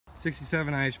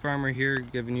67 Irish Farmer here,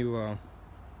 giving you a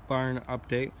barn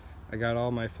update. I got all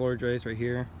my floor drays right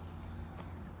here.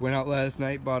 Went out last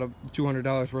night, bought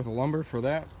 $200 worth of lumber for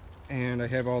that, and I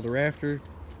have all the rafter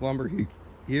lumber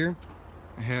here.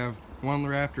 I have one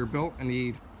rafter built. I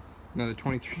need another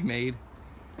 23 made,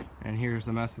 and here's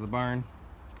the mess of the barn.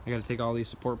 I got to take all these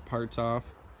support parts off.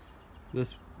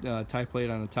 This tie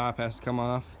plate on the top has to come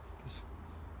off.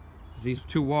 These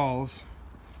two walls,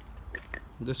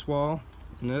 this wall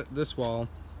and this wall,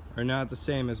 are not the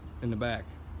same as in the back.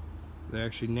 They're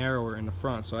actually narrower in the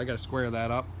front, so I got to square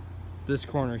that up. This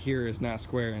corner here is not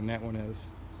square and that one is,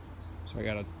 so I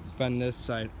got to bend this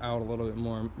side out a little bit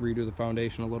more, redo the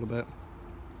foundation a little bit,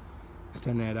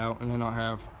 extend that out, and then I'll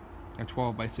have a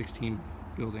 12 by 16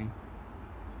 building.